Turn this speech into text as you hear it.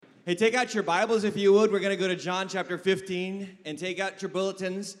Hey, take out your Bibles if you would. We're going to go to John chapter 15 and take out your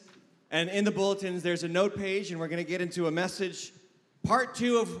bulletins. And in the bulletins, there's a note page, and we're going to get into a message, part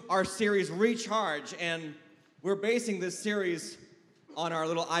 2 of our series, Recharge. And we're basing this series on our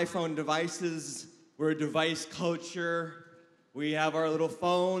little iPhone devices. We're a device culture. We have our little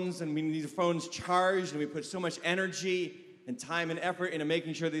phones, and we need the phones charged, and we put so much energy and time and effort into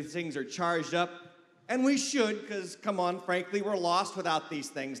making sure these things are charged up. And we should, because, come on, frankly, we're lost without these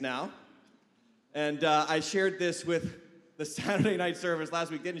things now. And I shared this with the Saturday night service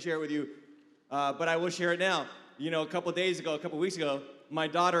last week. Didn't share it with you, but I will share it now. You know, a couple weeks ago, my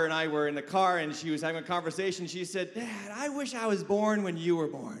daughter and I were in the car, and she was having a conversation. She said, "Dad, I wish I was born when you were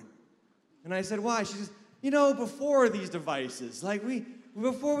born." And I said, "Why?" She says, "You know, before these devices,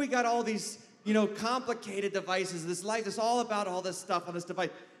 before we got all these, complicated devices, this life is all about all this stuff on this device.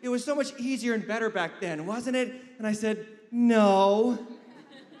 It was so much easier and better back then, wasn't it?" And I said, "No,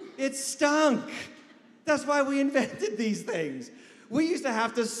 it stunk. That's why we invented these things. We used to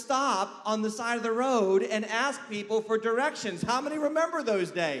have to stop on the side of the road and ask people for directions. How many remember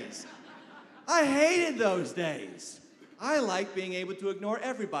those days? I hated those days. I like being able to ignore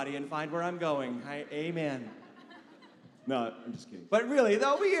everybody and find where I'm going. Amen." No, I'm just kidding. But really,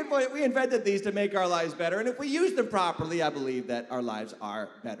 though, we invented these to make our lives better, and if we use them properly, I believe that our lives are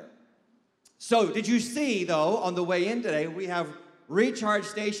better. So, did you see, though, on the way in today, we have recharge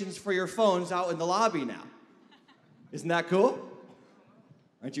stations for your phones out in the lobby now. Isn't that cool?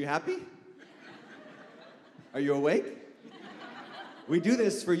 Aren't you happy? Are you awake? We do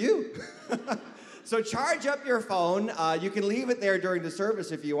this for you. So charge up your phone. You can leave it there during the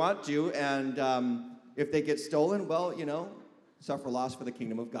service if you want to, and if they get stolen, well, suffer loss for the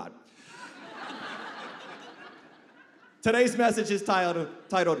kingdom of God. Today's message is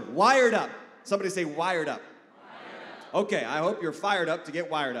titled Wired Up. Somebody say wired up. Okay, I hope you're fired up to get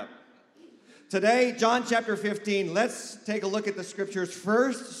wired up. Today, John chapter 15, let's take a look at the scriptures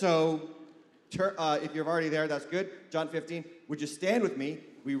first. So if you're already there, that's good. John 15, would you stand with me?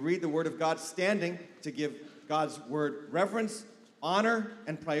 We read the word of God standing to give God's word reverence, honor,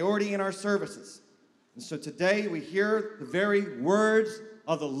 and priority in our services. And so today we hear the very words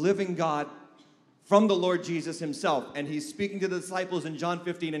of the living God from the Lord Jesus himself. And he's speaking to the disciples in John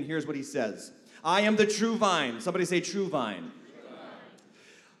 15, and here's what he says. "I am the true vine." Somebody say true vine.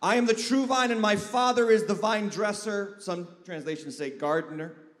 "I am the true vine, and my Father is the vine dresser." Some translations say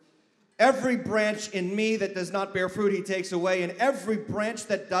gardener. "Every branch in me that does not bear fruit, he takes away. And every branch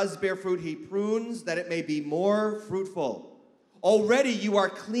that does bear fruit, he prunes, that it may be more fruitful. Already you are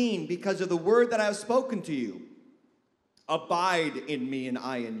clean because of the word that I have spoken to you. Abide in me, and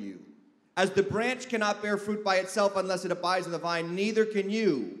I in you. As the branch cannot bear fruit by itself unless it abides in the vine, neither can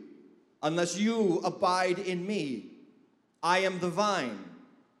you unless you abide in me. I am the vine.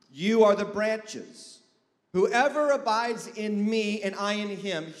 You are the branches. Whoever abides in me and I in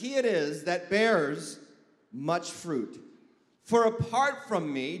him, he it is that bears much fruit. For apart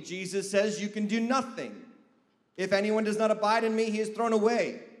from me," Jesus says, "you can do nothing. If anyone does not abide in me, he is thrown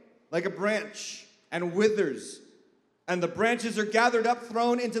away like a branch and withers. And the branches are gathered up,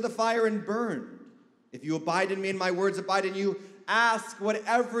 thrown into the fire, and burned. If you abide in me and my words abide in you, ask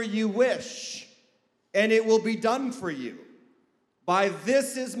whatever you wish, and it will be done for you. By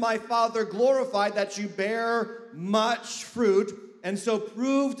this is my Father glorified, that you bear much fruit, and so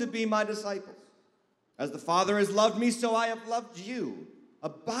prove to be my disciples. As the Father has loved me, so I have loved you.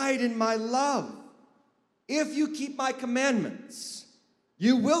 Abide in my love. If you keep my commandments,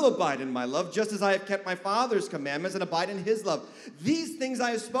 you will abide in my love, just as I have kept my Father's commandments and abide in his love. These things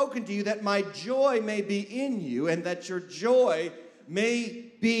I have spoken to you, that my joy may be in you, and that your joy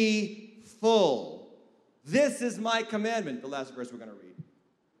may be full. This is my commandment," the last verse we're going to read,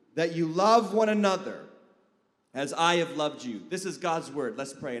 "that you love one another as I have loved you." This is God's word.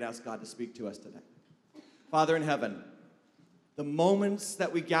 Let's pray and ask God to speak to us today. Father in heaven, the moments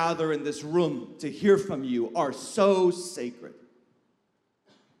that we gather in this room to hear from you are so sacred.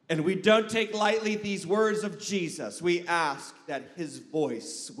 And we don't take lightly these words of Jesus. We ask that his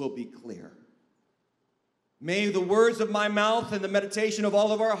voice will be clear. May the words of my mouth and the meditation of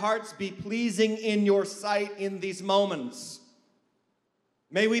all of our hearts be pleasing in your sight in these moments.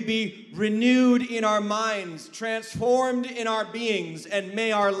 May we be renewed in our minds, transformed in our beings, and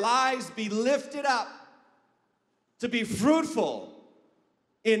may our lives be lifted up to be fruitful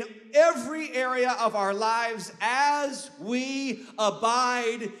in every area of our lives as we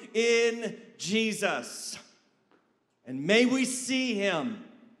abide in Jesus. And may we see him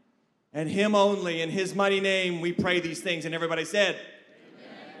and him only. In his mighty name we pray these things. And everybody said,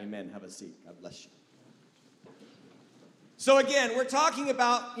 Amen. Amen. Have a seat. God bless you. So again, we're talking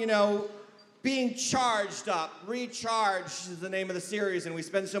about, being charged up. Recharged is the name of the series, and we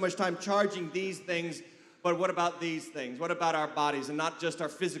spend so much time charging these things, but what about these things? What about our bodies, and not just our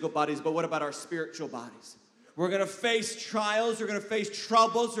physical bodies, but what about our spiritual bodies? We're going to face trials, we're going to face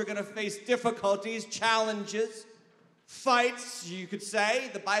troubles, we're going to face difficulties, challenges, fights, you could say.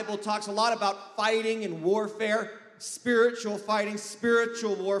 The Bible talks a lot about fighting and warfare, spiritual fighting,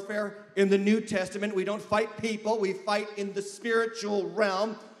 spiritual warfare. In the New Testament, we don't fight people, we fight in the spiritual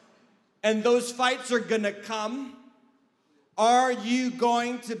realm. And those fights are going to come. Are you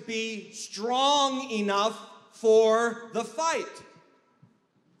going to be strong enough for the fight?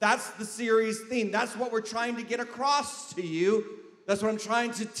 That's the series theme. That's what we're trying to get across to you. That's what I'm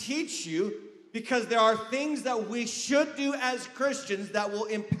trying to teach you, because there are things that we should do as Christians that will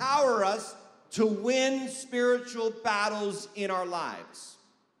empower us to win spiritual battles in our lives.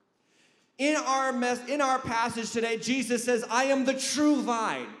 In our passage today, Jesus says, I am the true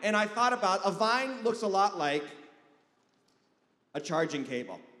vine. And I thought about, a vine looks a lot like a charging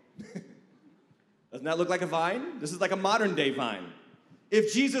cable. Doesn't that look like a vine? This is like a modern day vine.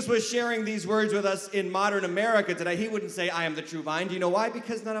 If Jesus was sharing these words with us in modern America today, he wouldn't say, I am the true vine. Do you know why?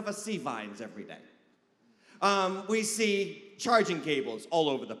 Because none of us see vines every day. We see charging cables all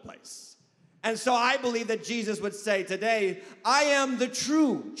over the place. And so I believe that Jesus would say today, I am the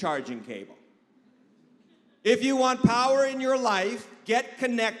true charging cable. If you want power in your life, get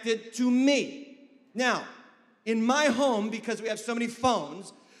connected to me. Now, in my home, because we have so many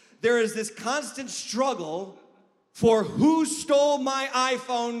phones, there is this constant struggle for who stole my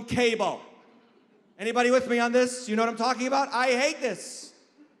iPhone cable. Anybody with me on this? You know what I'm talking about? I hate this.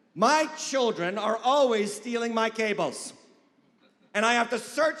 My children are always stealing my cables. And I have to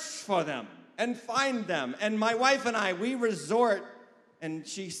search for them and find them. And my wife and I, we resort, and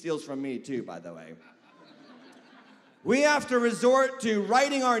she steals from me too, by the way. We have to resort to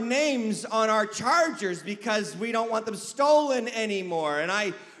writing our names on our chargers because we don't want them stolen anymore. And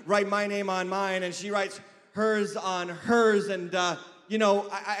I write my name on mine, and she writes hers on hers. And,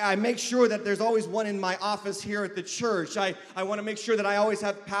 I make sure that there's always one in my office here at the church. I want to make sure that I always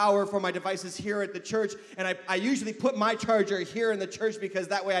have power for my devices here at the church. And I usually put my charger here in the church because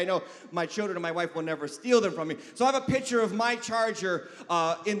that way I know my children and my wife will never steal them from me. So I have a picture of my charger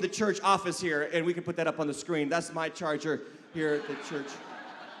in the church office here, and we can put that up on the screen. That's my charger here at the church.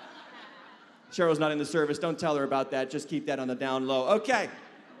 Cheryl's not in the service. Don't tell her about that. Just keep that on the down low. Okay.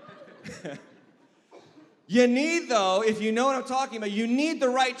 You need, though, if you know what I'm talking about, you need the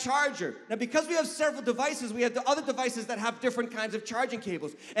right charger. Now, because we have several devices, we have the other devices that have different kinds of charging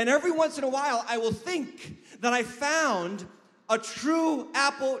cables. And every once in a while, I will think that I found a true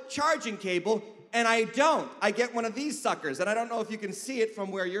Apple charging cable, and I don't. I get one of these suckers, and I don't know if you can see it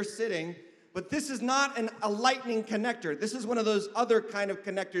from where you're sitting, but this is not a lightning connector. This is one of those other kind of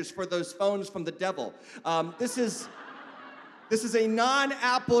connectors for those phones from the devil. This is a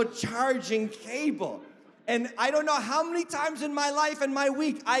non-Apple charging cable. And I don't know how many times in my life and my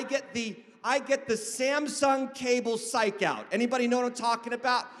week I get the Samsung cable psych out. Anybody know what I'm talking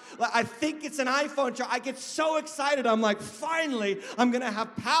about? I think it's an iPhone charger. I get so excited. I'm like, finally, I'm going to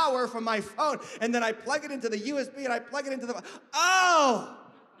have power from my phone. And then I plug it into the USB and I plug it into the... Oh!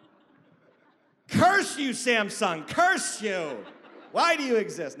 Curse you, Samsung. Curse you. Why do you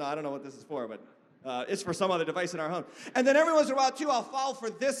exist? No, I don't know what this is for, but... it's for some other device in our home. And then every once in a while, too, I'll fall for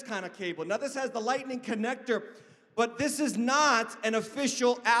this kind of cable. Now, this has the lightning connector, but this is not an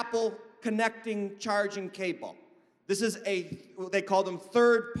official Apple connecting charging cable. This is they call them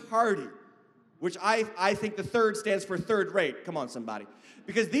third party, which I think the third stands for third rate. Come on, somebody.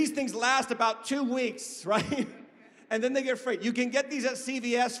 Because these things last about 2 weeks, right? And then they get free. You can get these at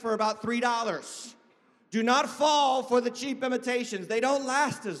CVS for about $3. Do not fall for the cheap imitations. They don't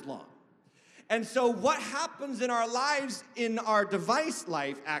last as long. And so what happens in our lives, in our device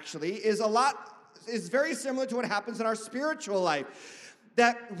life, actually, is very similar to what happens in our spiritual life.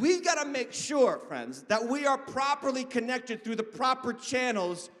 That we got to make sure, friends, that we are properly connected through the proper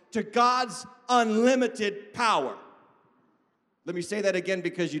channels to God's unlimited power. Let me say that again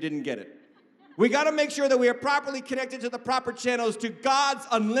because you didn't get it. We got to make sure that we are properly connected to the proper channels to God's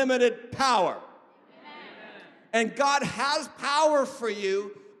unlimited power. And God has power for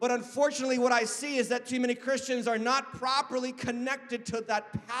you. But unfortunately, what I see is that too many Christians are not properly connected to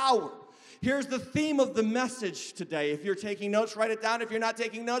that power. Here's the theme of the message today. If you're taking notes, write it down. If you're not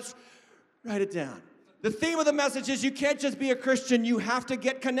taking notes, write it down. The theme of the message is you can't just be a Christian, you have to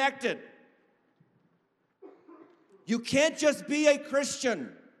get connected. You can't just be a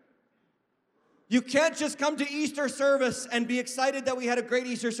Christian. You can't just come to Easter service and be excited that we had a great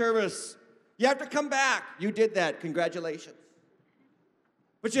Easter service. You have to come back. You did that. Congratulations.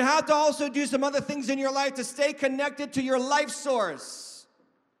 But you have to also do some other things in your life to stay connected to your life source.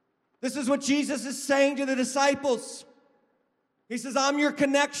 This is what Jesus is saying to the disciples. He says, I'm your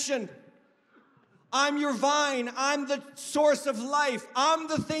connection. I'm your vine. I'm the source of life. I'm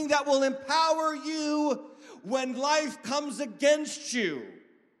the thing that will empower you when life comes against you.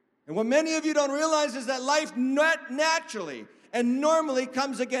 And what many of you don't realize is that life naturally and normally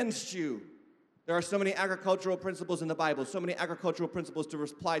comes against you. There are so many agricultural principles in the Bible, so many agricultural principles to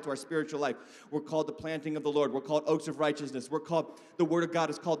apply to our spiritual life. We're called the planting of the Lord. We're called oaks of righteousness. We're called, the Word of God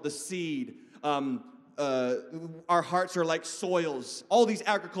is called the seed. Our hearts are like soils. All these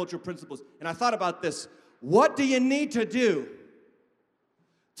agricultural principles. And I thought about this. What do you need to do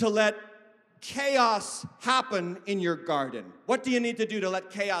to let chaos happen in your garden? What do you need to do to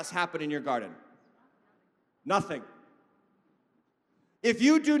let chaos happen in your garden? Nothing. If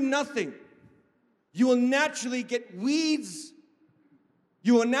you do nothing, you will naturally get weeds.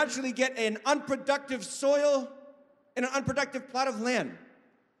 You will naturally get an unproductive soil and an unproductive plot of land.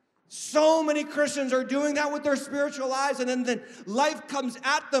 So many Christians are doing that with their spiritual lives, and then life comes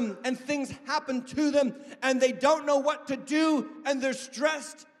at them and things happen to them and they don't know what to do, and they're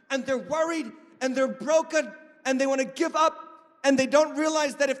stressed and they're worried and they're broken and they want to give up, and they don't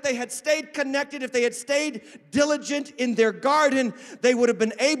realize that if they had stayed connected, if they had stayed diligent in their garden, they would have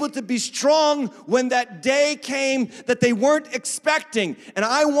been able to be strong when that day came that they weren't expecting. And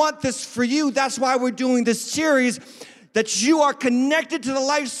I want this for you. That's why we're doing this series, that you are connected to the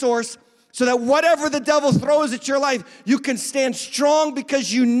life source so that whatever the devil throws at your life, you can stand strong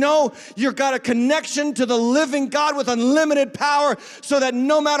because you know you've got a connection to the living God with unlimited power, so that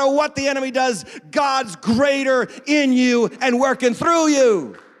no matter what the enemy does, God's greater in you and working through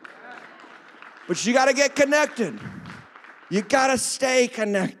you. But you got to get connected. You got to stay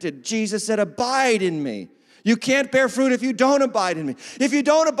connected. Jesus said, abide in me. You can't bear fruit if you don't abide in me. If you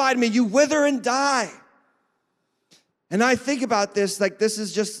don't abide in me, you wither and die. And I think about this like this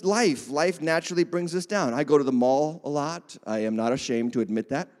is just life. Life naturally brings us down. I go to the mall a lot. I am not ashamed to admit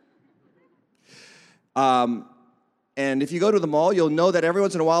that. And if you go to the mall, you'll know that every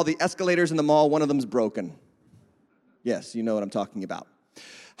once in a while, the escalators in the mall, one of them's broken. Yes, you know what I'm talking about.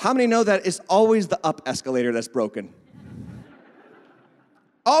 How many know that it's always the up escalator that's broken?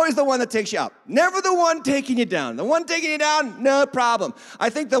 Always the one that takes you up. Never the one taking you down. The one taking you down, no problem. I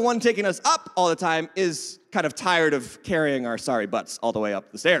think the one taking us up all the time is kind of tired of carrying our sorry butts all the way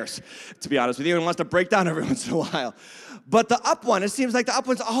up the stairs, to be honest with you, and wants to break down every once in a while. But the up one, it seems like the up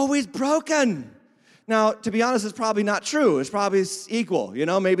one's always broken. Now, to be honest, it's probably not true. It's probably equal. You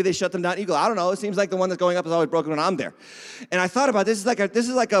know, maybe they shut them down equal. I don't know. It seems like the one that's going up is always broken when I'm there. And I thought about this. This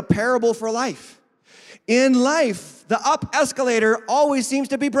is like a parable for life. In life, the up escalator always seems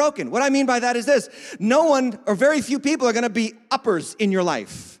to be broken. What I mean by that is this. No one or very few people are going to be uppers in your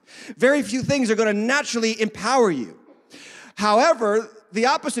life. Very few things are going to naturally empower you. However, the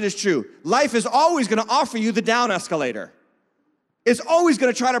opposite is true. Life is always going to offer you the down escalator. It's always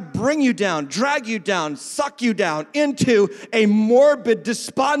going to try to bring you down, drag you down, suck you down into a morbid,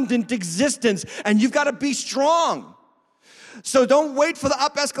 despondent existence. And you've got to be strong. So don't wait for the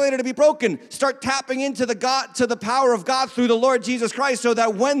up escalator to be broken. Start tapping into the power of God through the Lord Jesus Christ, so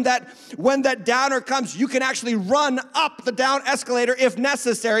that when that downer comes, you can actually run up the down escalator if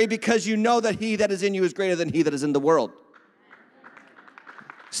necessary, because you know that he that is in you is greater than he that is in the world.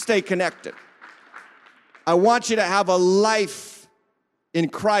 Stay connected. I want you to have a life in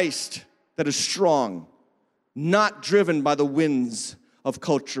Christ that is strong, not driven by the winds of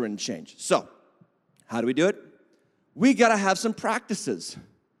culture and change. So, how do we do it? We got to have some practices.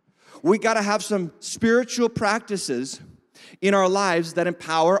 We got to have some spiritual practices in our lives that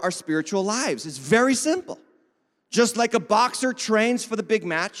empower our spiritual lives. It's very simple. Just like a boxer trains for the big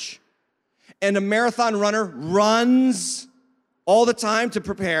match and a marathon runner runs all the time to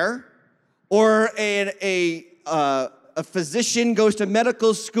prepare, or a physician goes to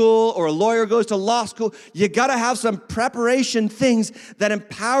medical school, or a lawyer goes to law school, you got to have some preparation things that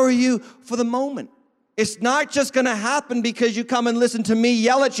empower you for the moment. It's not just going to happen because you come and listen to me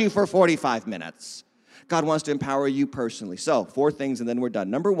yell at you for 45 minutes. God wants to empower you personally. So, 4 things and then we're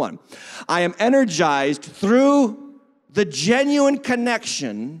done. Number 1, I am energized through the genuine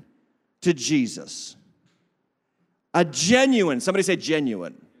connection to Jesus. Somebody say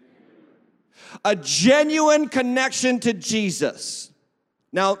genuine. A genuine connection to Jesus.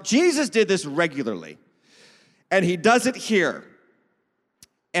 Now, Jesus did this regularly, and he does it here.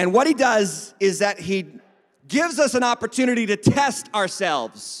 And what he does is that he gives us an opportunity to test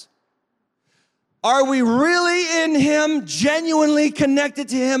ourselves. Are we really in him, genuinely connected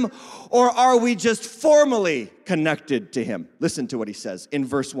to him, or are we just formally connected to him? Listen to what he says in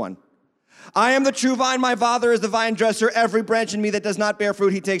verse 1. I am the true vine, my Father is the vine dresser. Every branch in me that does not bear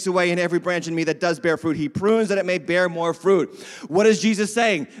fruit, he takes away, and every branch in me that does bear fruit, he prunes that it may bear more fruit. What is Jesus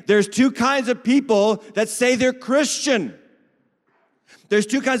saying? There's two kinds of people that say they're Christian. There's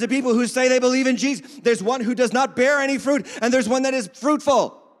two kinds of people who say they believe in Jesus. There's one who does not bear any fruit, and there's one that is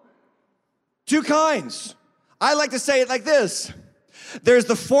fruitful. Two kinds. I like to say it like this. There's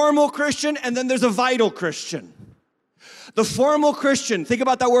the formal Christian, and then there's a vital Christian. The formal Christian, think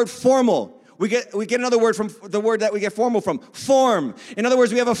about that word formal. We get another word from the word that we get formal from, form. In other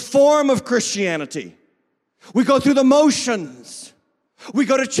words, we have a form of Christianity. We go through the motions. We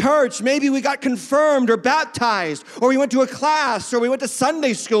go to church, maybe we got confirmed or baptized, or we went to a class, or we went to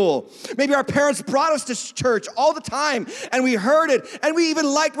Sunday school. Maybe our parents brought us to church all the time, and we heard it, and we even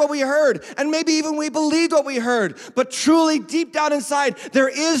liked what we heard, and maybe even we believed what we heard. But truly, deep down inside, there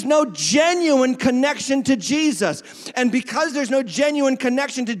is no genuine connection to Jesus. And because there's no genuine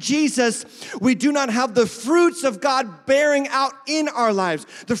connection to Jesus, we do not have the fruits of God bearing out in our lives.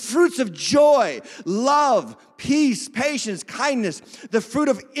 The fruits of joy, love, peace, patience, kindness, the fruit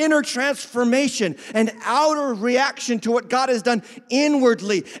of inner transformation and outer reaction to what God has done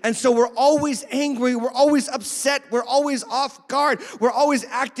inwardly. And so we're always angry, we're always upset, we're always off guard, we're always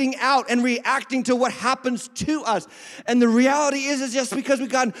acting out and reacting to what happens to us. And the reality is just because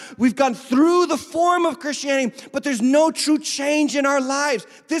we've gone through the form of Christianity, but there's no true change in our lives.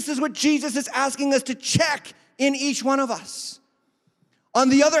 This is what Jesus is asking us to check in each one of us. On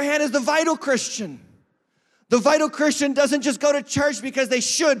the other hand is the vital Christian. The vital Christian doesn't just go to church because they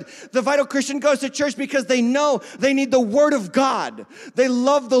should. The vital Christian goes to church because they know they need the Word of God. They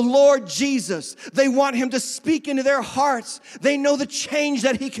love the Lord Jesus. They want Him to speak into their hearts. They know the change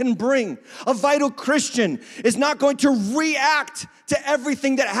that He can bring. A vital Christian is not going to react to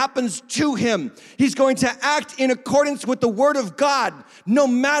everything that happens to him. He's going to act in accordance with the Word of God, no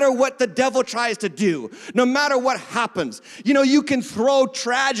matter what the devil tries to do, no matter what happens. You know, you can throw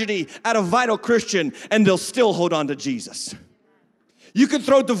tragedy at a vital Christian and they'll still hold on to Jesus. You can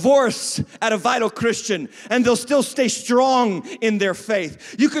throw divorce at a vital Christian and they'll still stay strong in their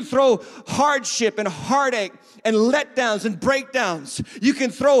faith. You can throw hardship and heartache and letdowns and breakdowns. You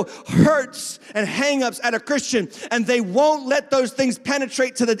can throw hurts and hang-ups at a Christian and they won't let those things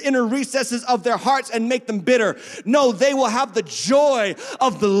penetrate to the inner recesses of their hearts and make them bitter. No, they will have the joy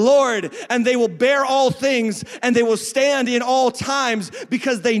of the Lord and they will bear all things and they will stand in all times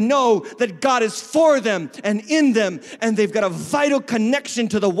because they know that God is for them and in them and they've got a vital connection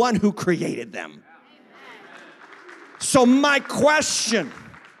to the one who created them. So my question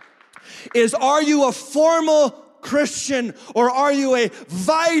is, are you a formal Christian or are you a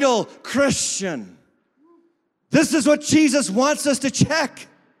vital Christian? This is what Jesus wants us to check.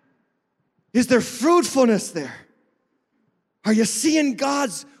 Is there fruitfulness there? Are you seeing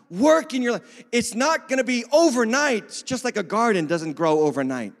God's work in your life? It's not going to be overnight. It's just like a garden doesn't grow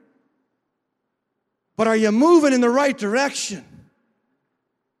overnight. But are you moving in the right direction?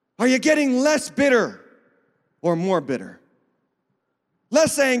 Are you getting less bitter or more bitter?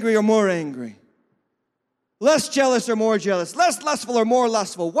 Less angry or more angry? Less jealous or more jealous? Less lustful or more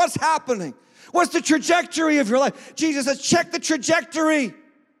lustful? What's happening? What's the trajectory of your life? Jesus says, check the trajectory.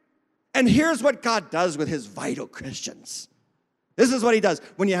 And here's what God does with His vital Christians. This is what He does.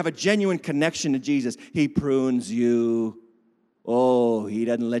 When you have a genuine connection to Jesus, He prunes you. Oh, He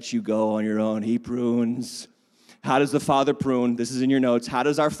doesn't let you go on your own. He prunes. How does the Father prune? This is in your notes. How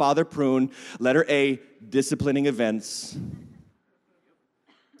does our Father prune? Letter A, disciplining events.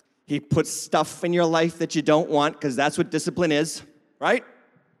 He puts stuff in your life that you don't want because that's what discipline is, right?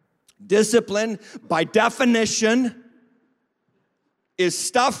 Discipline, by definition, is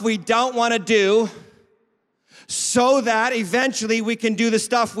stuff we don't want to do so that eventually we can do the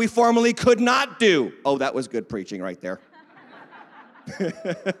stuff we formerly could not do. Oh, that was good preaching right there.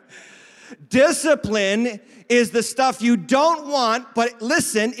 Discipline is the stuff you don't want, but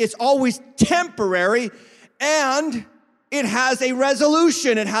listen, it's always temporary and it has a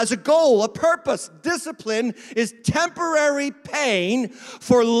resolution, it has a goal, a purpose. Discipline is temporary pain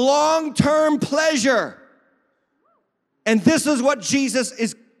for long-term pleasure. And this is what Jesus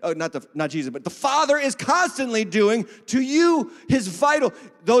is, not Jesus, but the Father is constantly doing to you, His vital,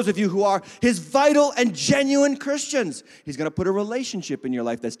 those of you who are His vital and genuine Christians. He's going to put a relationship in your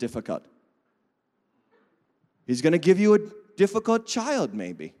life that's difficult. He's going to give you a difficult child,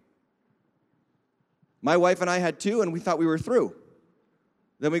 maybe. My wife and I had two, and we thought we were through.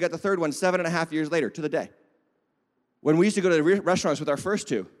 Then we got the third one 7.5 years later, to the day. When we used to go to the restaurants with our first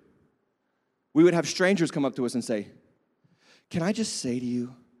two, we would have strangers come up to us and say, can I just say to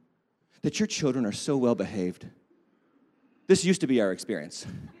you that your children are so well behaved? This used to be our experience.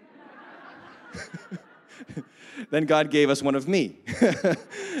 Then God gave us one of me.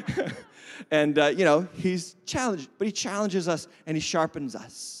 And, he's challenged, but he challenges us and he sharpens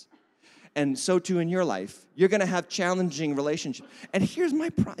us. And so too in your life, you're going to have challenging relationships. And here's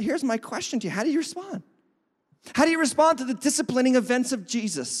my question to you. How do you respond? How do you respond to the disciplining events of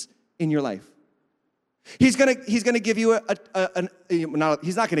Jesus in your life? He's gonna give you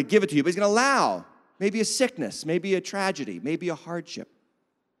he's not gonna give it to you, but he's gonna allow maybe a sickness, maybe a tragedy, maybe a hardship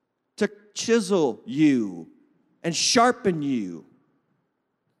to chisel you and sharpen you.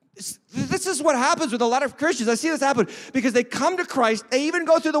 This is what happens with a lot of Christians. I see this happen because they come to Christ. They even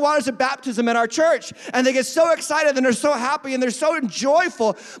go through the waters of baptism in our church, and they get so excited, and they're so happy, and they're so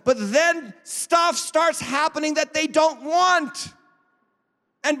joyful, but then stuff starts happening that they don't want.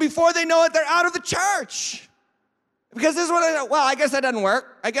 And before they know it, they're out of the church. Because this is what I guess that doesn't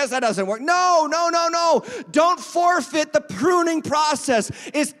work. I guess that doesn't work. No. Don't forfeit the pruning process.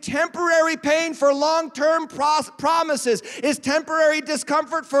 It's temporary pain for long-term promises. It's temporary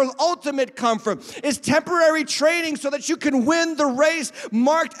discomfort for ultimate comfort. It's temporary training so that you can win the race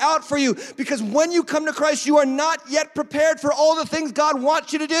marked out for you. Because when you come to Christ, you are not yet prepared for all the things God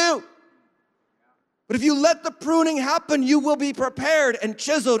wants you to do. But if you let the pruning happen, you will be prepared and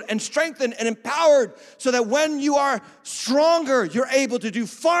chiseled and strengthened and empowered so that when you are stronger, you're able to do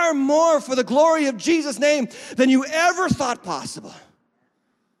far more for the glory of Jesus' name than you ever thought possible.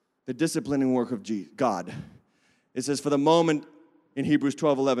 The disciplining work of God. It says, for the moment in Hebrews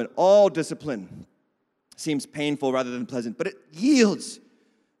 12:11, all discipline seems painful rather than pleasant, but it yields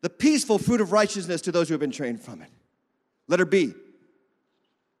the peaceful fruit of righteousness to those who have been trained from it. Letter B.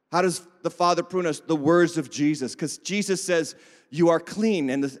 How does the Father prune us? The words of Jesus. Because Jesus says, you are clean.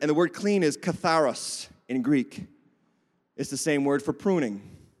 And the word clean is katharos in Greek. It's the same word for pruning.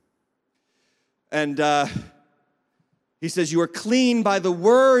 And he says, you are clean by the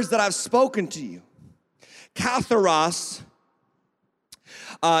words that I've spoken to you. Katharos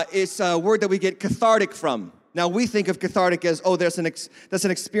is a word that we get cathartic from. Now, we think of cathartic as, that's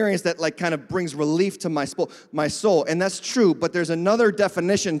an experience that kind of brings relief to my soul. And that's true, but there's another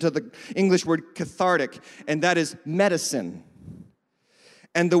definition to the English word cathartic, and that is medicine.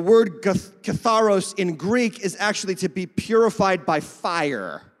 And the word katharos in Greek is actually to be purified by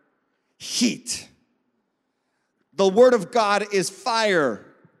fire, heat. The word of God is fire.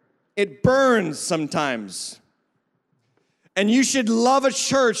 It burns sometimes. And you should love a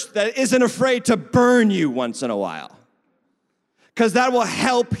church that isn't afraid to burn you once in a while, because that will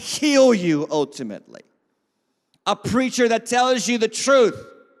help heal you ultimately. A preacher that tells you the truth.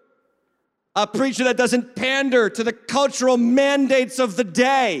 A preacher that doesn't pander to the cultural mandates of the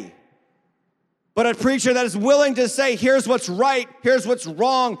day, but a preacher that is willing to say, here's what's right, here's what's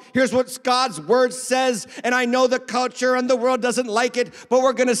wrong, here's what God's word says, and I know the culture and the world doesn't like it, but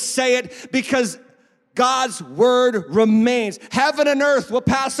we're going to say it because God's word remains. Heaven and earth will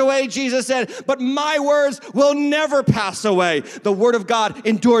pass away, Jesus said, but my words will never pass away. The word of God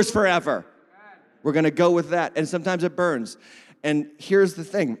endures forever. We're going to go with that, and sometimes it burns. And here's the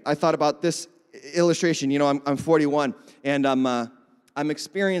thing. I thought about this illustration. I'm 41, and I'm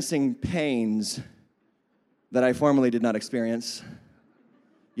experiencing pains that I formerly did not experience.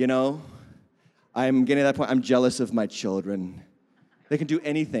 I'm getting to that point. I'm jealous of my children. They can do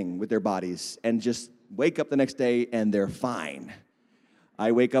anything with their bodies and just wake up the next day and they're fine.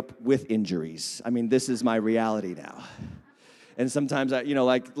 I wake up with injuries. This is my reality now. And sometimes,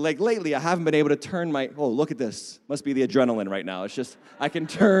 like lately, I haven't been able to turn look at this. Must be the adrenaline right now. It's just, I can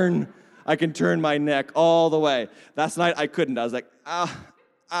turn my neck all the way. Last night, I couldn't. I was like,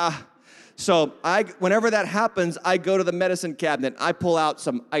 So whenever that happens, I go to the medicine cabinet. I pull out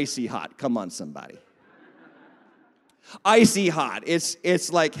some Icy Hot. Come on, somebody. Icy Hot.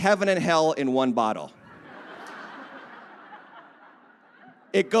 It's like heaven and hell in one bottle.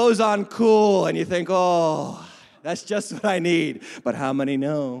 It goes on cool, and you think, oh, that's just what I need. But how many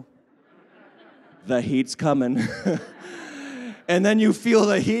know? The heat's coming. And then you feel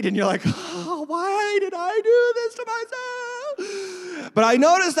the heat, and you're like, oh, why did I do this to myself? But I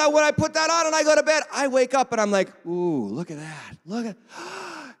noticed that when I put that on and I go to bed, I wake up, and I'm like, ooh, look at that.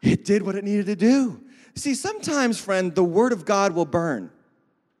 It did what it needed to do. See, sometimes, friend, the Word of God will burn.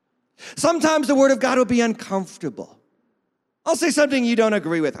 Sometimes the Word of God will be uncomfortable. I'll say something you don't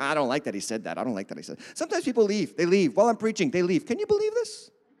agree with. I don't like that he said that. I don't like that he said that. Sometimes people leave. They leave. While I'm preaching, they leave. Can you believe this?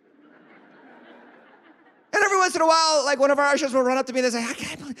 And every once in a while, one of our ushers will run up to me and they say, I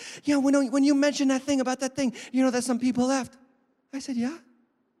can't believe, when you mentioned that thing about that thing, that some people left. I said, yeah.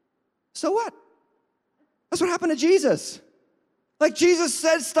 So what? That's what happened to Jesus. Like, Jesus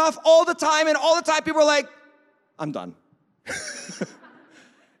said stuff all the time, and all the time people were like, I'm done.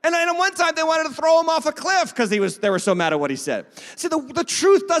 And then one time they wanted to throw him off a cliff because they were so mad at what he said. See, the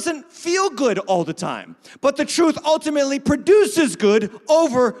truth doesn't feel good all the time, but the truth ultimately produces good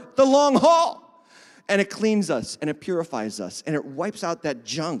over the long haul. And it cleans us, and it purifies us, and it wipes out that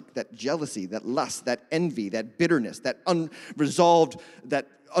junk, that jealousy, that lust, that envy, that bitterness, that unresolved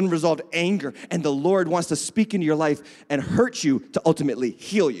anger. And the Lord wants to speak into your life and hurt you to ultimately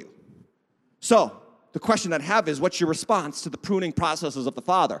heal you. So, the question I have is, what's your response to the pruning processes of the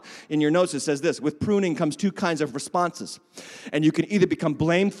Father? In your notes, it says this: with pruning comes two kinds of responses. And you can either become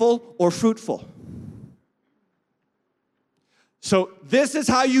blameful or fruitful. So this is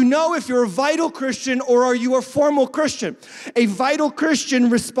how you know if you're a vital Christian or are you a formal Christian. A vital Christian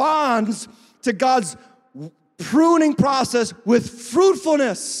responds to God's pruning process with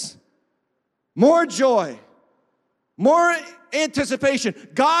fruitfulness, more joy, more anticipation.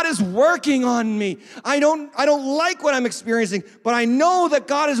 God is working on me. I don't like what I'm experiencing, but I know that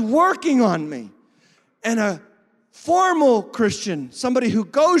God is working on me. And a formal Christian, somebody who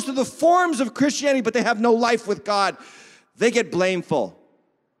goes through the forms of Christianity, but they have no life with God, they get blameful.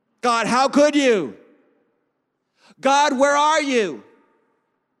 God, how could you? God, where are you?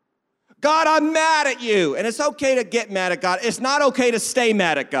 God, I'm mad at you. And it's okay to get mad at God. It's not okay to stay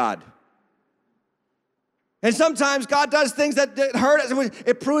mad at God. And sometimes God does things that hurt us.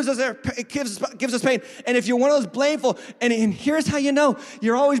 It prunes us, it gives us pain. And if you're one of those blameful, and here's how you know,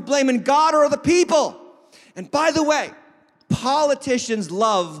 you're always blaming God or the people. And by the way, politicians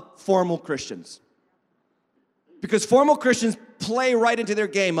love formal Christians. Because formal Christians play right into their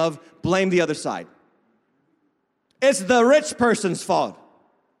game of blame the other side. It's the rich person's fault.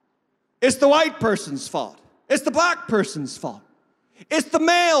 It's the white person's fault. It's the black person's fault. It's the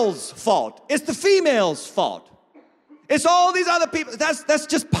male's fault. It's the female's fault. It's all these other people. That's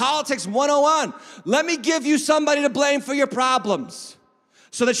just politics 101. Let me give you somebody to blame for your problems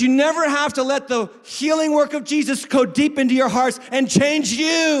so that you never have to let the healing work of Jesus go deep into your hearts and change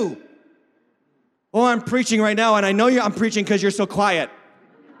you. Oh, I'm preaching right now, and I know I'm preaching because you're so quiet.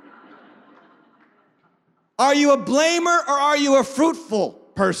 Are you a blamer or are you a fruitful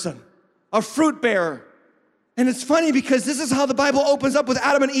person? A fruit bearer? And it's funny because this is how the Bible opens up with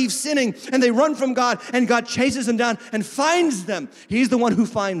Adam and Eve sinning, and they run from God, and God chases them down and finds them. He's the one who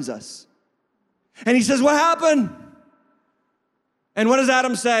finds us. And he says, what happened? And what does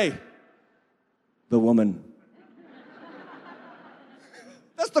Adam say? The woman.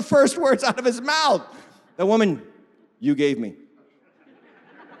 That's the first words out of his mouth. The woman you gave me.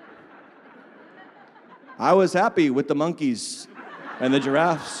 I was happy with the monkeys and the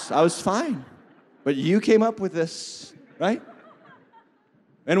giraffes. I was fine. But you came up with this, right?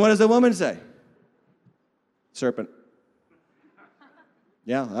 And what does the woman say? Serpent.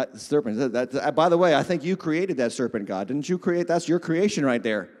 Yeah, serpent. By the way, I think you created that serpent, God. Didn't you create? That's your creation right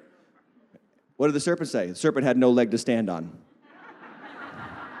there. What did the serpent say? The serpent had no leg to stand on.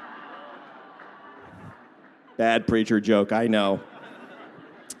 Bad preacher joke, I know.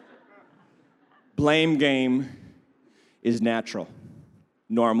 Blame game is natural,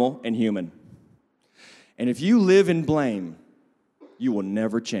 normal, and human. And if you live in blame, you will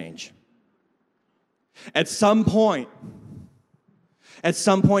never change. At some point,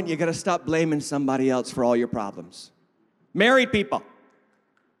 you got to stop blaming somebody else for all your problems. Married people,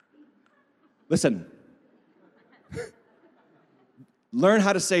 listen. Learn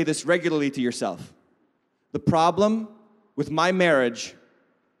how to say this regularly to yourself. The problem with my marriage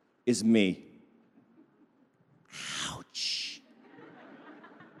is me. Ouch.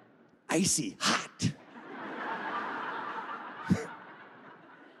 Icy hot.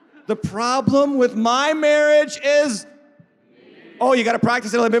 The problem with my marriage is... Oh, you got to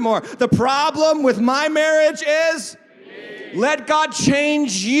practice it a little bit more. The problem with my marriage is... Let God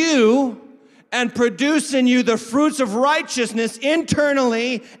change you and produce in you the fruits of righteousness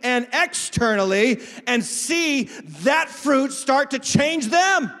internally and externally, and see that fruit start to change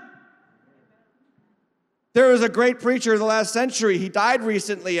them. There was a great preacher in the last century. He died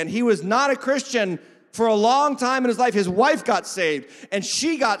recently, and he was not a Christian for a long time in his life. His wife got saved, and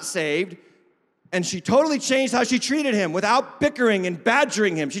she got saved, and she totally changed how she treated him without bickering and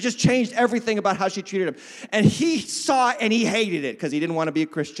badgering him. She just changed everything about how she treated him. And he saw it, and he hated it because he didn't want to be a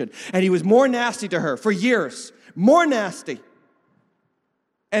Christian. And he was more nasty to her for years, more nasty.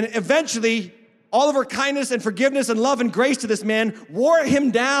 And eventually, all of her kindness and forgiveness and love and grace to this man wore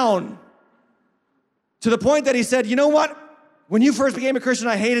him down to the point that he said, you know what? When you first became a Christian,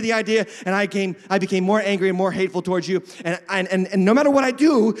 I hated the idea, and I became more angry and more hateful towards you. And no matter what I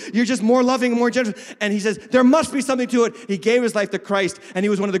do, you're just more loving and more generous. And he says, there must be something to it. He gave his life to Christ, and he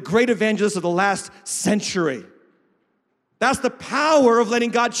was one of the great evangelists of the last century. That's the power of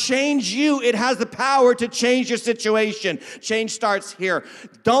letting God change you. It has the power to change your situation. Change starts here.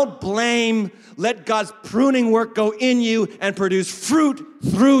 Don't blame. Let God's pruning work go in you and produce fruit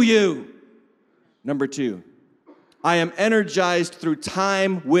through you. Number 2. I am energized through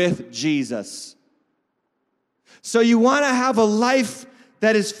time with Jesus. So you want to have a life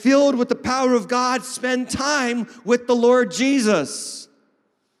that is filled with the power of God, spend time with the Lord Jesus.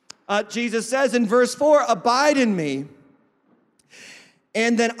 Jesus says in verse 4, abide in me,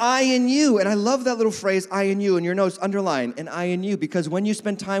 and then I in you. And I love that little phrase, I in you, and your notes underline, and I in you, because when you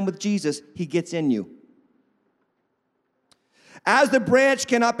spend time with Jesus, he gets in you. As the branch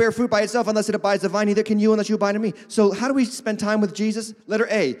cannot bear fruit by itself unless it abides the vine, neither can you unless you abide in me. So how do we spend time with Jesus? Letter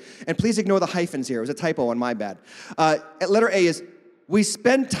A, and please ignore the hyphens here. It was a typo on my bad. Letter A is, we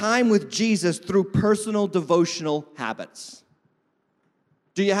spend time with Jesus through personal devotional habits.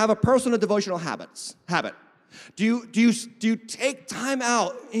 Do you have a personal devotional habit? Do you take time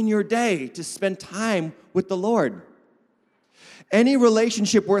out in your day to spend time with the Lord? Any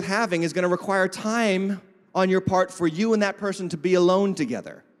relationship worth having is going to require time on your part for you and that person to be alone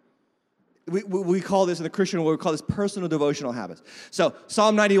together. We call this in the Christian world, we call this personal devotional habits. So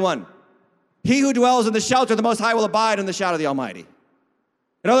Psalm 91, he who dwells in the shelter of the Most High will abide in the shadow of the Almighty.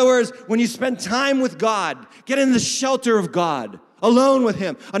 In other words, when you spend time with God, get in the shelter of God, alone with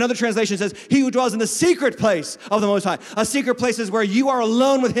him. Another translation says, he who dwells in the secret place of the Most High. A secret place is where you are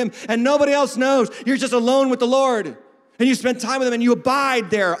alone with him and nobody else knows. You're just alone with the Lord. And you spend time with him and you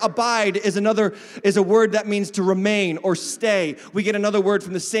abide there. Abide is a word that means to remain or stay. We get another word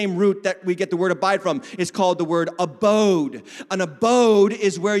from the same root that we get the word abide from. It's called the word abode. An abode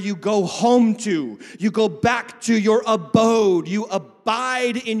is where you go home to. You go back to your abode. You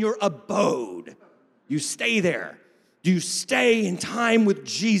abide in your abode. You stay there. You stay in time with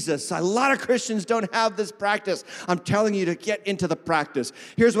Jesus. A lot of Christians don't have this practice. I'm telling you to get into the practice.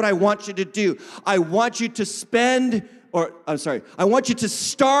 Here's what I want you to do. I want you to I want you to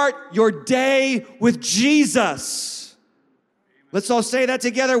start your day with Jesus. Let's all say that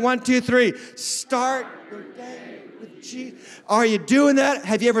together. 1, 2, 3. Start your day with Jesus. Are you doing that?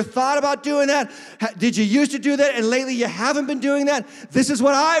 Have you ever thought about doing that? Did you used to do that and lately you haven't been doing that? This is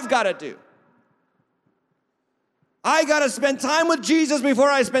what I've got to do. I got to spend time with Jesus before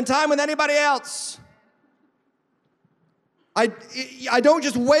I spend time with anybody else. I don't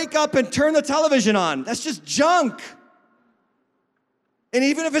just wake up and turn the television on. That's just junk. And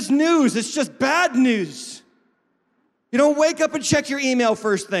even if it's news, it's just bad news. You don't wake up and check your email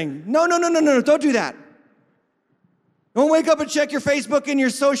first thing. No, don't do that. Don't wake up and check your Facebook and your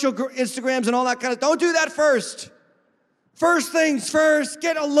social Instagrams and all that kind of, don't do that first. First things first,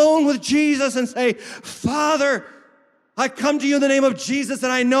 get alone with Jesus and say, Father, I come to you in the name of Jesus,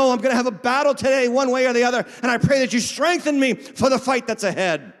 and I know I'm going to have a battle today one way or the other, and I pray that you strengthen me for the fight that's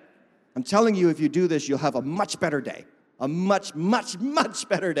ahead. I'm telling you, if you do this, you'll have a much better day. A much, much, much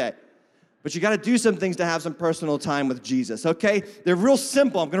better day. But you got to do some things to have some personal time with Jesus, okay? They're real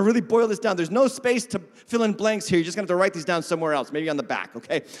simple. I'm going to really boil this down. There's no space to fill in blanks here. You're just going to have to write these down somewhere else, maybe on the back,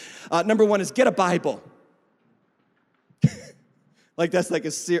 okay? Number 1 is get a Bible. Like that's like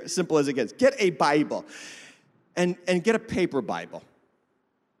as simple as it gets. Get a Bible. And get a paper Bible.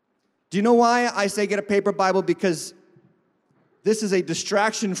 Do you know why I say get a paper Bible? Because this is a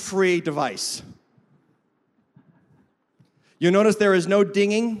distraction-free device. You'll notice there is no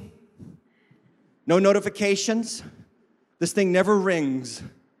dinging, no notifications. This thing never rings.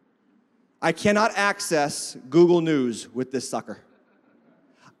 I cannot access Google News with this sucker.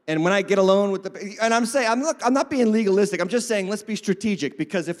 And when I get alone with and I'm not being legalistic. I'm just saying let's be strategic,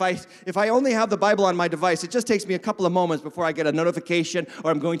 because if I only have the Bible on my device, it just takes me a couple of moments before I get a notification, or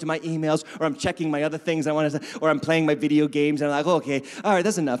I'm going to my emails, or I'm checking my other things I want to, or I'm playing my video games, and I'm like, oh, okay, all right,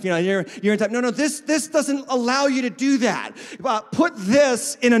 that's enough. You know, you're in time. No, this doesn't allow you to do that. Put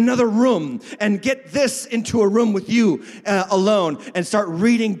this in another room and get this into a room with you alone, and start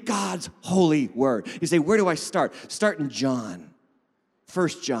reading God's holy word. You say, where do I start? Start in John. 1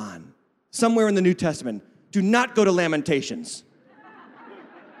 John, somewhere in the New Testament. Do not go to Lamentations.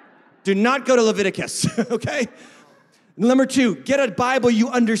 Do not go to Leviticus, okay? Number 2, get a Bible you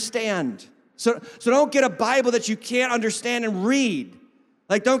understand. So don't get a Bible that you can't understand and read.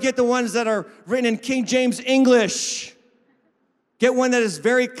 Like, don't get the ones that are written in King James English. Get one that is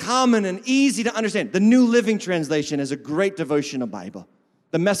very common and easy to understand. The New Living Translation is a great devotional Bible.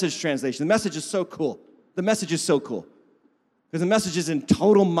 The Message translation. The Message is so cool. The Message is so cool. Because the message is in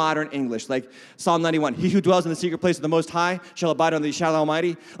total modern English, like Psalm 91. He who dwells in the secret place of the Most High shall abide under the shadow of the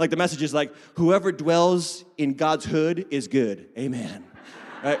Almighty. Like the message is like, whoever dwells in God's hood is good. Amen.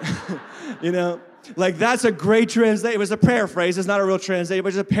 Right? You know, like that's a great translation. It was a paraphrase. It's not a real translation, but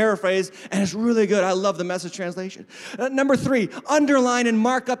it's a paraphrase, and it's really good. I love the Message translation. Number 3, underline and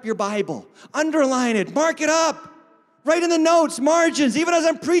mark up your Bible. Underline it. Mark it up. Write in the notes, margins. Even as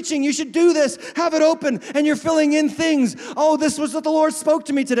I'm preaching, you should do this. Have it open, and you're filling in things. Oh, this was what the Lord spoke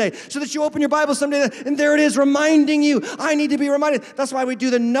to me today. So that you open your Bible someday, and there it is, reminding you. I need to be reminded. That's why we do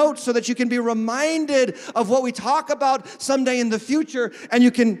the notes, so that you can be reminded of what we talk about someday in the future, and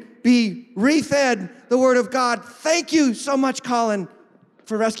you can be refed the Word of God. Thank you so much, Colin,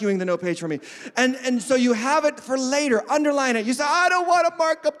 for rescuing the note page for me. And so you have it for later. Underline it. You say, I don't want to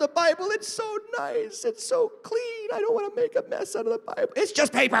mark up the Bible. It's so nice. It's so clean. I don't want to make a mess out of the Bible. It's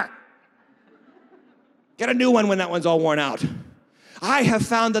just paper. Get a new one when that one's all worn out. I have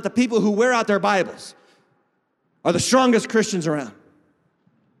found that the people who wear out their Bibles are the strongest Christians around.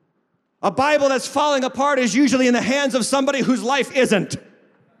 A Bible that's falling apart is usually in the hands of somebody whose life isn't.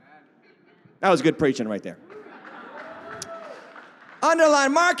 That was good preaching right there.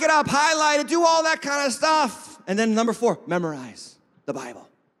 Underline, mark it up, highlight it, do all that kind of stuff. And then number 4, memorize the Bible.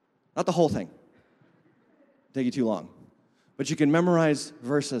 Not the whole thing. It'll take you too long. But you can memorize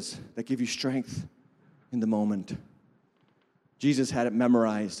verses that give you strength in the moment. Jesus had it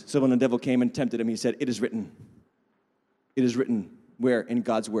memorized. So when the devil came and tempted him, he said, it is written. It is written. Where? In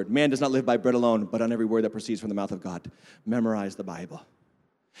God's word. Man does not live by bread alone, but on every word that proceeds from the mouth of God. Memorize the Bible.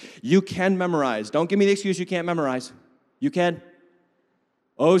 You can memorize. Don't give me the excuse you can't memorize. You can.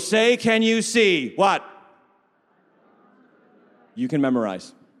 Oh, say, can you see? What? You can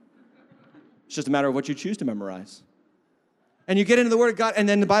memorize. It's just a matter of what you choose to memorize. And you get into the Word of God, and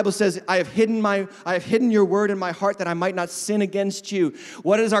then the Bible says, I have hidden your word in my heart that I might not sin against you.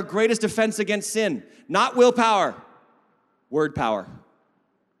 What is our greatest defense against sin? Not willpower, word power.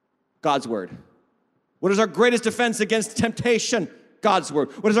 God's word. What is our greatest defense against temptation? God's word.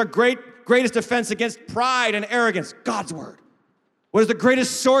 What is our greatest defense against pride and arrogance? God's word. What is the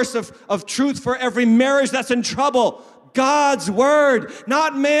greatest source of truth for every marriage that's in trouble? God's word,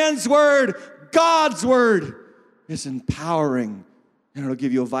 not man's word. God's word is empowering, and it'll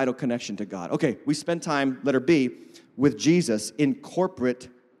give you a vital connection to God. Okay, we spend time, letter B, with Jesus in corporate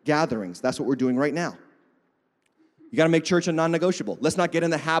gatherings. That's what we're doing right now. You got to make church a non-negotiable. Let's not get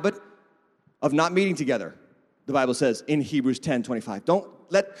in the habit of not meeting together, the Bible says in Hebrews 10:25. Don't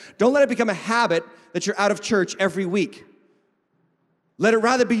let it become a habit that you're out of church every week. Let it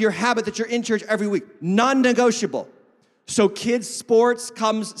rather be your habit that you're in church every week. Non-negotiable. So kids' sports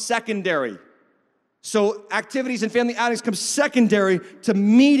comes secondary. So activities and family outings come secondary to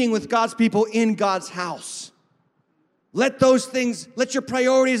meeting with God's people in God's house. Let those things, let your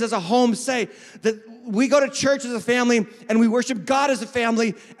priorities as a home say that we go to church as a family and we worship God as a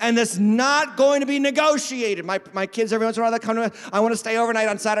family, and that's not going to be negotiated. My kids every once in a while, they come to me, I want to stay overnight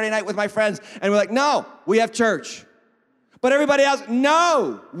on Saturday night with my friends. And we're like, no, we have church. But everybody else,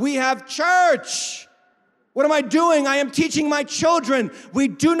 no, we have church. What am I doing? I am teaching my children. We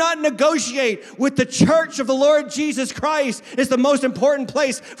do not negotiate with the church of the Lord Jesus Christ. It's the most important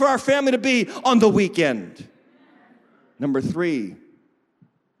place for our family to be on the weekend. Number 3,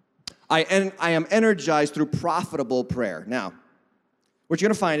 I am energized through profitable prayer. Now, what you're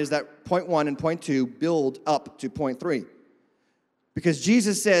going to find is that point 1 and point 2 build up to point 3. Because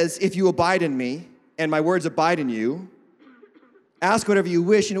Jesus says, if you abide in me and my words abide in you, ask whatever you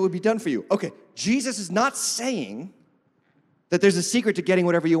wish and it will be done for you. Okay, Jesus is not saying that there's a secret to getting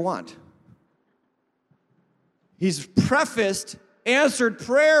whatever you want. He's prefaced answered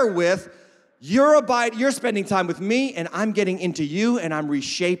prayer with, you're spending time with me and I'm getting into you and I'm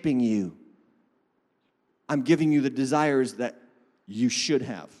reshaping you. I'm giving you the desires that you should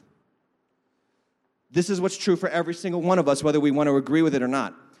have. This is what's true for every single one of us, whether we want to agree with it or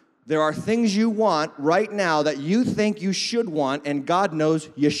not. There are things you want right now that you think you should want, and God knows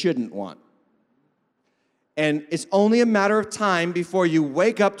you shouldn't want. And it's only a matter of time before you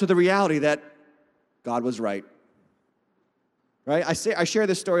wake up to the reality that God was right. Right? I share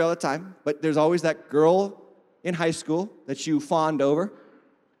this story all the time, but there's always that girl in high school that you fawned over.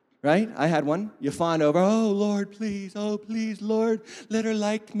 Right? I had one. You fawned over. Oh, Lord, please. Oh, please, Lord. Let her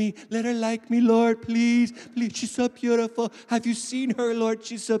like me. Let her like me, Lord. Please. Please. She's so beautiful. Have you seen her, Lord?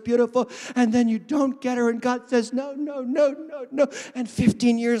 She's so beautiful. And then you don't get her, and God says, no, no, no, no, no. And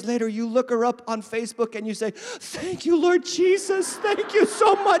 15 years later, you look her up on Facebook, and you say, thank you, Lord Jesus. Thank you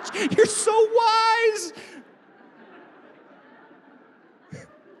so much. You're so wise.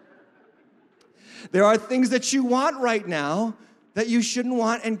 There are things that you want right now that you shouldn't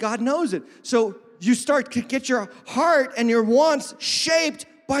want, and God knows it. So you start to get your heart and your wants shaped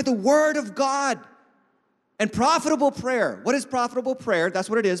by the Word of God. And profitable prayer. What is profitable prayer? That's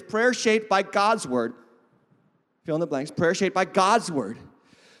what it is. Prayer shaped by God's Word. Fill in the blanks. Prayer shaped by God's Word.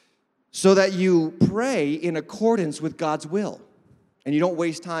 So that you pray in accordance with God's will. And you don't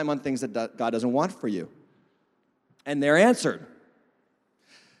waste time on things that God doesn't want for you. And they're answered.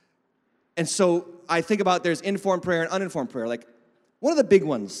 And so I think about there's informed prayer and uninformed prayer. Like, one of the big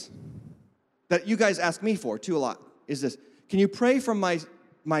ones that you guys ask me for too a lot is this. Can you pray for my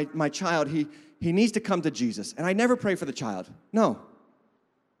child? He needs to come to Jesus. And I never pray for the child. No.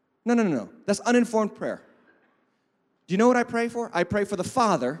 That's uninformed prayer. Do you know what I pray for? I pray for the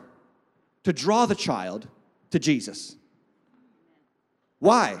father to draw the child to Jesus.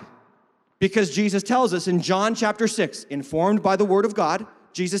 Why? Because Jesus tells us in John chapter 6, informed by the Word of God,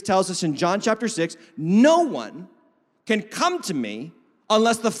 Jesus tells us in John chapter 6, no one can come to me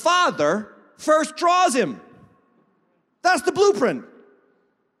unless the Father first draws him. That's the blueprint.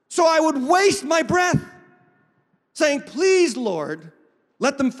 So I would waste my breath saying, please, Lord,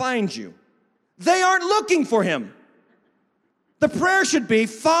 let them find you. They aren't looking for him. The prayer should be,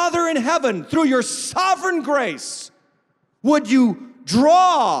 Father in heaven, through your sovereign grace, would you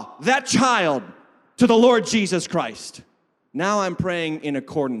draw that child to the Lord Jesus Christ? Now I'm praying in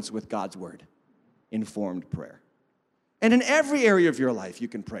accordance with God's Word. Informed prayer. And in every area of your life, you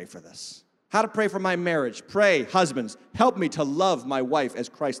can pray for this. How to pray for my marriage. Pray, husbands, help me to love my wife as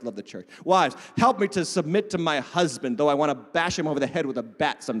Christ loved the church. Wives, help me to submit to my husband, though I want to bash him over the head with a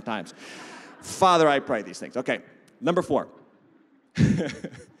bat sometimes. Father, I pray these things. Okay, number 4.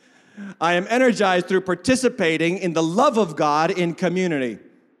 I am energized through participating in the love of God in community.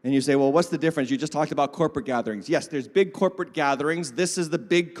 And you say, well, what's the difference? You just talked about corporate gatherings. Yes, there's big corporate gatherings. This is the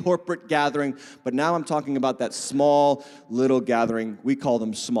big corporate gathering. But now I'm talking about that small little gathering. We call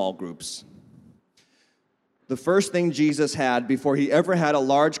them small groups. The first thing Jesus had before he ever had a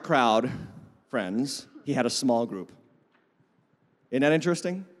large crowd, friends, he had a small group. Isn't that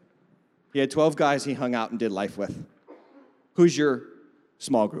interesting? He had 12 guys he hung out and did life with. Who's your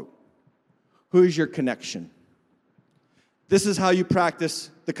small group? Who's your connection? This is how you practice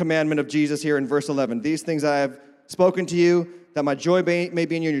the commandment of Jesus here in verse 11. These things I have spoken to you, that my joy may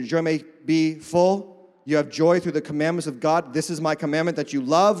be in you and your joy may be full. You have joy through the commandments of God. This is my commandment, that you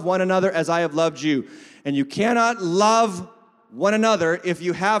love one another as I have loved you. And you cannot love one another if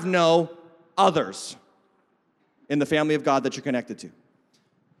you have no others in the family of God that you're connected to.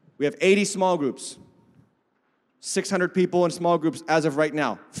 We have 80 small groups. 600 people in small groups as of right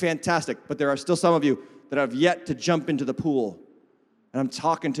now. Fantastic. But there are still some of you that have yet to jump into the pool. And I'm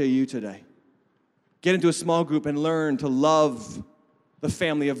talking to you today. Get into a small group and learn to love the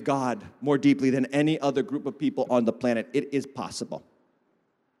family of God more deeply than any other group of people on the planet. It is possible.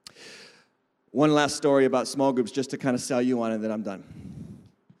 One last story about small groups just to kind of sell you on it, then I'm done.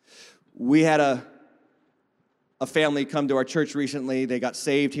 We had a family come to our church recently. They got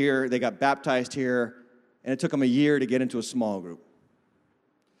saved here. They got baptized here. And it took them a year to get into a small group.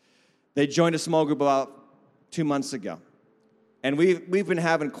 They joined a small group about 2 months ago. And we've been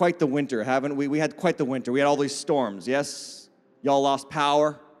having quite the winter, haven't we? We had quite the winter. We had all these storms, yes? Y'all lost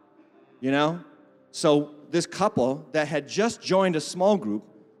power, you know? So this couple that had just joined a small group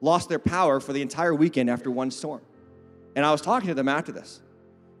lost their power for the entire weekend after one storm. And I was talking to them after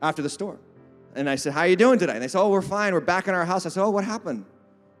the storm. And I said, how are you doing today? And they said, oh, we're fine. We're back in our house. I said, oh, what happened?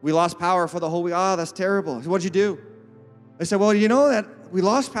 We lost power for the whole week. Oh, that's terrible. I said, what'd you do? I said, well, you know that we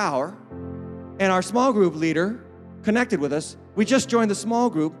lost power, and our small group leader connected with us. We just joined the small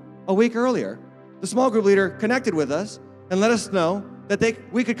group a week earlier. The small group leader connected with us and let us know that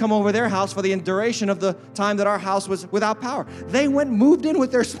we could come over their house for the duration of the time that our house was without power. They moved in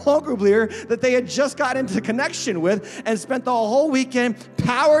with their small group leader that they had just got into connection with and spent the whole weekend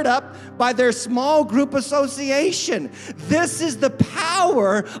powered up by their small group association. This is the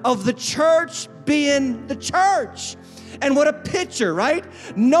power of the church being the church. And what a picture, right?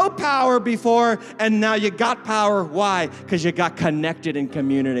 No power before, and now you got power. Why? Because you got connected in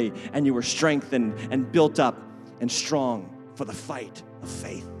community, and you were strengthened and built up and strong for the fight of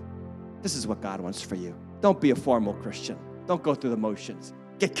faith. This is what God wants for you. Don't be a formal Christian. Don't go through the motions.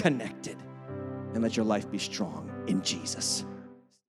 Get connected, and let your life be strong in Jesus.